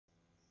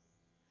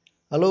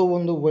Hello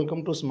বন্ধু, welcome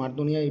to smart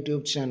দুনিয়া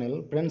YouTube channel.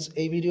 Friends,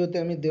 এই ভিডিওতে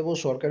আমি দেব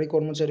সরকারি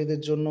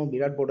কর্মচারীদের জন্য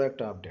বিরাট বড়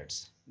একটা আপডেটস।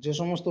 যে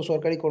সমস্ত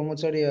সরকারি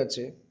কর্মচারী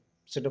আছে,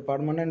 সেটা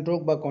পার্মানেন্ট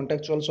হোক বা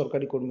কন্ট্রাকচুয়াল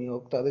সরকারি কর্মী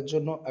হোক, তাদের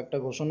জন্য একটা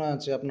ঘোষণা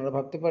আছে। আপনারা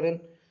ভাবতে পারেন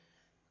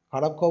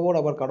খারাপ খবর,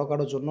 আবার কারো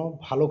কারোর জন্য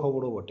ভালো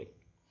খবরও বটে।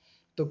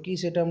 তো কি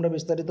সেটা আমরা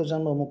বিস্তারিত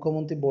জানবো।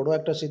 মুখ্যমন্ত্রী বড়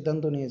একটা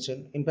সিদ্ধান্ত নিয়েছেন,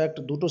 ইনফ্যাক্ট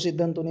দুটো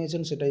সিদ্ধান্ত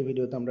নিয়েছেন, সেটাই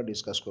ভিডিওতে আমরা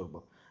ডিসকাস করব।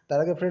 তার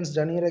আগে ফ্রেন্ডস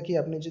জানিয়ে রাখি,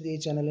 আপনি যদি এই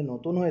চ্যানেলে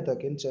নতুন হয়ে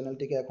থাকেন,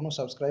 চ্যানেলটিকে এখনও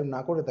সাবস্ক্রাইব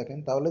না করে থাকেন,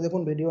 তাহলে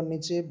দেখুন ভিডিওর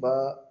নিচে বা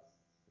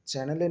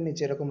চ্যানেলের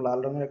নিচে এরকম লাল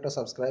রঙের একটা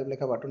সাবস্ক্রাইব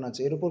লেখা বাটন আছে,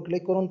 এর উপর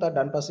ক্লিক করুন। তার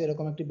ডান পাশে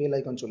এরকম একটি বেল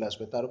আইকন চলে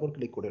আসবে, তার উপর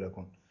ক্লিক করে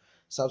রাখুন।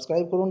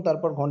 সাবস্ক্রাইব করুন,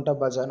 তারপর ঘন্টা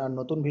বাজান, আর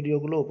নতুন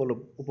ভিডিওগুলো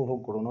উপভোগ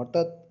করুন।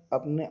 অর্থাৎ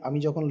আমি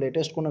যখন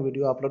লেটেস্ট কোনো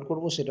ভিডিও আপলোড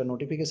করব, সেটা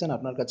নোটিফিকেশান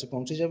আপনার কাছে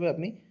পৌঁছে যাবে,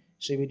 আপনি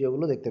সেই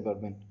ভিডিওগুলো দেখতে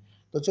পারবেন।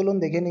 তো চলুন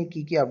দেখে নিই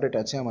কী কী আপডেট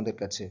আছে আমাদের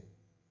কাছে।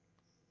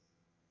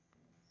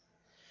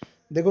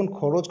 দেখুন,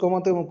 খরচ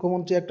কমাতে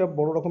মুখ্যমন্ত্রী একটা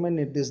বড় রকমের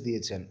নির্দেশ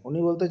দিয়েছেন। উনি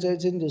বলতে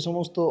চাইছেন যে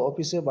সমস্ত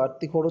অফিসে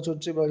বাড়তি খরচ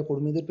হচ্ছে বা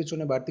কর্মীদের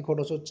পিছনে বাড়তি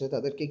খরচ হচ্ছে,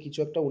 তাদেরকে কিছু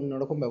একটা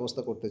অন্যরকম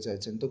ব্যবস্থা করতে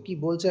চাইছেন। তো কি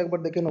বলছে একবার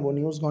দেখে নেবো।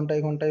 নিউজ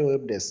ঘন্টায় ঘন্টায়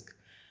ওয়েব ডেস্ক।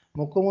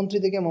 মুখ্যমন্ত্রী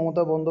থেকে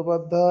মমতা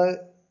বন্দ্যোপাধ্যায়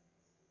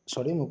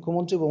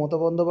মুখ্যমন্ত্রী মমতা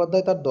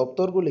বন্দ্যোপাধ্যায় তার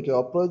দপ্তরগুলিকে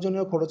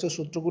অপ্রয়োজনীয় খরচের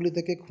সূত্রগুলি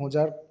থেকে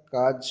খোঁজার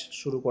কাজ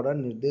শুরু করার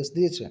নির্দেশ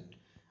দিয়েছেন।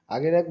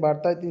 আগের এক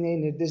বার্তায় তিনি এই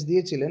নির্দেশ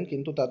দিয়েছিলেন,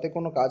 কিন্তু তাতে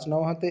কোনো কাজ না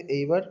হওয়াতে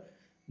এইবার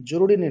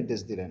জরুরি নির্দেশ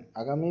দিলেন।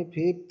 আগামী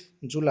 5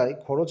 জুলাই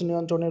খরচ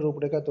নিয়ন্ত্রণের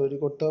রূপরেখা তৈরি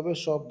করতে হবে।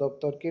 সব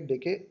দপ্তরকে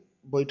ডেকে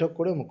বৈঠক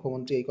করে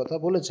মুখ্যমন্ত্রী এই কথা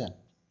বলেছেন।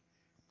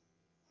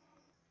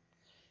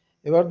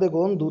 এবার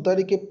দেখুন, 2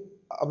 তারিখে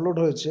আপলোড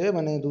হয়েছে,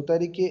 মানে 2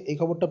 তারিখে এই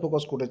খবরটা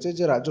প্রকাশ করেছে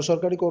যে রাজ্য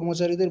সরকারি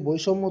কর্মচারীদের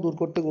বৈষম্য দূর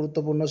করতে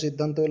গুরুত্বপূর্ণ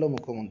সিদ্ধান্ত এলো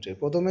মুখ্যমন্ত্রী।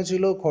 প্রথমে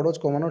ছিল খরচ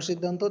কমানোর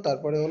সিদ্ধান্ত,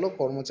 তারপরে হলো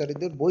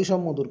কর্মচারীদের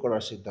বৈষম্য দূর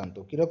করার সিদ্ধান্ত।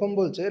 কীরকম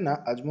বলছে না,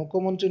 আজ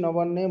মুখ্যমন্ত্রী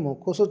নবান্নে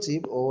মুখ্য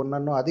সচিব ও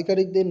অন্যান্য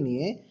আধিকারিকদের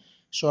নিয়ে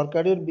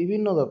সরকারের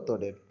বিভিন্ন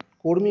দপ্তরের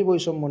কর্মী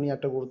বৈষম্য নিয়ে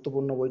একটা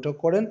গুরুত্বপূর্ণ বৈঠক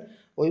করেন।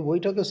 ওই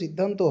বৈঠকে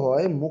সিদ্ধান্ত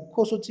হয় মুখ্য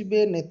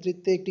সচিবের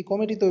নেতৃত্বে একটি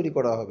কমিটি তৈরি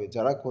করা হবে,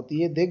 যারা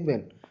খতিয়ে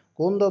দেখবেন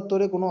কোন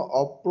দপ্তরে কোনো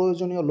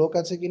অপ্রয়োজনীয় লোক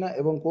আছে কিনা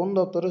এবং কোন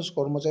দপ্তরে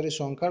কর্মচারীর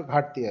সংখ্যার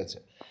ঘাটতি আছে।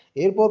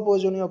 এরপর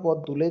প্রয়োজনীয় পদ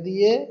তুলে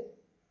দিয়ে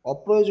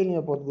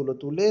অপ্রয়োজনীয় পদগুলো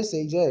তুলে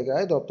সেই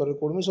জায়গায় দপ্তরের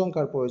কর্মী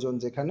সংখ্যার প্রয়োজন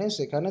যেখানে,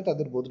 সেখানে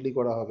তাদের বদলি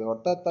করা হবে।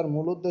 অর্থাৎ তার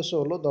মূল উদ্দেশ্য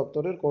হলো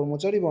দপ্তরের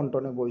কর্মচারী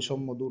বন্টনে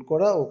বৈষম্য দূর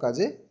করা ও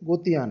কাজে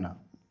গতি আনা।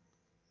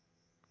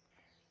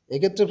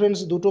 এক্ষেত্রে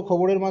ফ্রেন্ডস, দুটো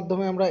খবরের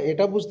মাধ্যমে আমরা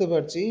এটা বুঝতে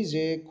পারছি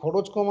যে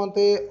খরচ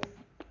কমাতে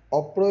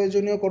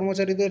অপ্রয়োজনীয়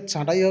কর্মচারীদের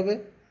ছাঁটাই হবে,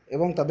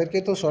 এবং তাদেরকে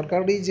তো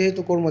সরকারি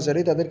যেহেতু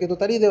কর্মচারী, তাদেরকে তো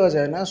তাড়িয়ে দেওয়া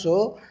যায় না। সো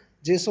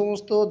যে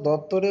সমস্ত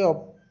দপ্তরে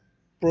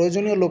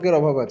প্রয়োজনীয় লোকের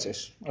অভাব আছে,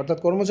 অর্থাৎ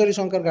কর্মচারী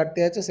সংখ্যার ঘাটতি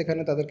আছে,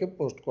 সেখানে তাদেরকে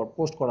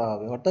পোস্ট করা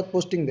হবে, অর্থাৎ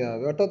পোস্টিং দেওয়া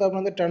হবে। অর্থাৎ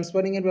আপনাদের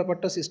ট্রান্সফারিংয়ের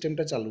ব্যাপারটা,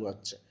 সিস্টেমটা চালু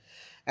আছে।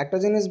 একটা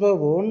জিনিস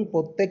ভাবুন,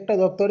 প্রত্যেকটা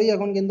দপ্তরেই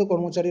এখন কিন্তু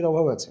কর্মচারীর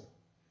অভাব আছে।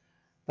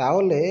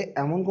 তাহলে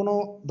এমন কোনো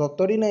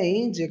দপ্তরই নেই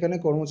যেখানে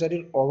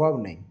কর্মচারীর অভাব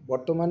নেই।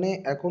 বর্তমানে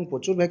এখন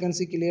প্রচুর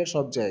ভ্যাকেন্সি ক্লিয়ার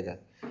সব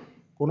জায়গায়।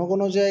 কোনো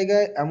কোনো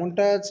জায়গায়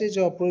এমনটা আছে যে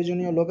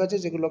অপ্রয়োজনীয় লোক আছে,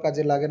 যেগুলো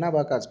কাজে লাগে না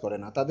বা কাজ করে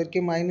না, তাদেরকে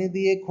মাইনে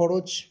দিয়ে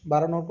খরচ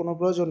বাড়ানোর কোনো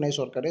প্রয়োজন নেই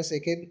সরকারের।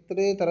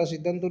 সেক্ষেত্রে তারা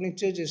সিদ্ধান্ত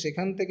নিচ্ছে যে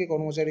সেখান থেকে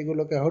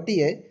কর্মচারীগুলোকে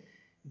হটিয়ে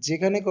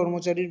যেখানে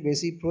কর্মচারীর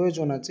বেশি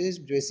প্রয়োজন আছে,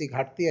 বেশি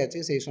ঘাটতি আছে,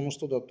 সেই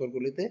সমস্ত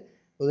দপ্তরগুলিতে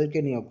ওদেরকে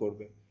নিয়োগ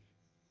করবে।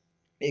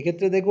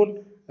 এক্ষেত্রে দেখুন,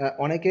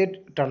 অনেকের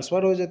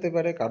ট্রান্সফার হয়ে যেতে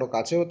পারে, কারো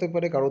কাছে হতে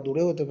পারে, কারো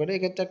দূরে হতে পারে।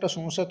 এক্ষেত্রে একটা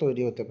সমস্যা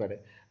তৈরি হতে পারে।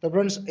 তো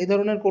ফ্রেন্ডস, এই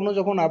ধরনের কোনো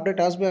যখন আপডেট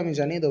আসবে আমি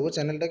জানিয়ে দেবো।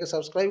 চ্যানেলটাকে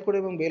সাবস্ক্রাইব করে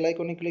এবং বেল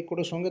আইকনে ক্লিক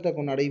করে সঙ্গে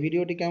থাকুন। আর এই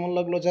ভিডিওটি কেমন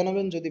লাগলো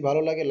জানাবেন। যদি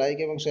ভালো লাগে লাইক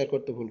এবং শেয়ার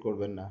করতে ভুল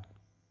করবেন না।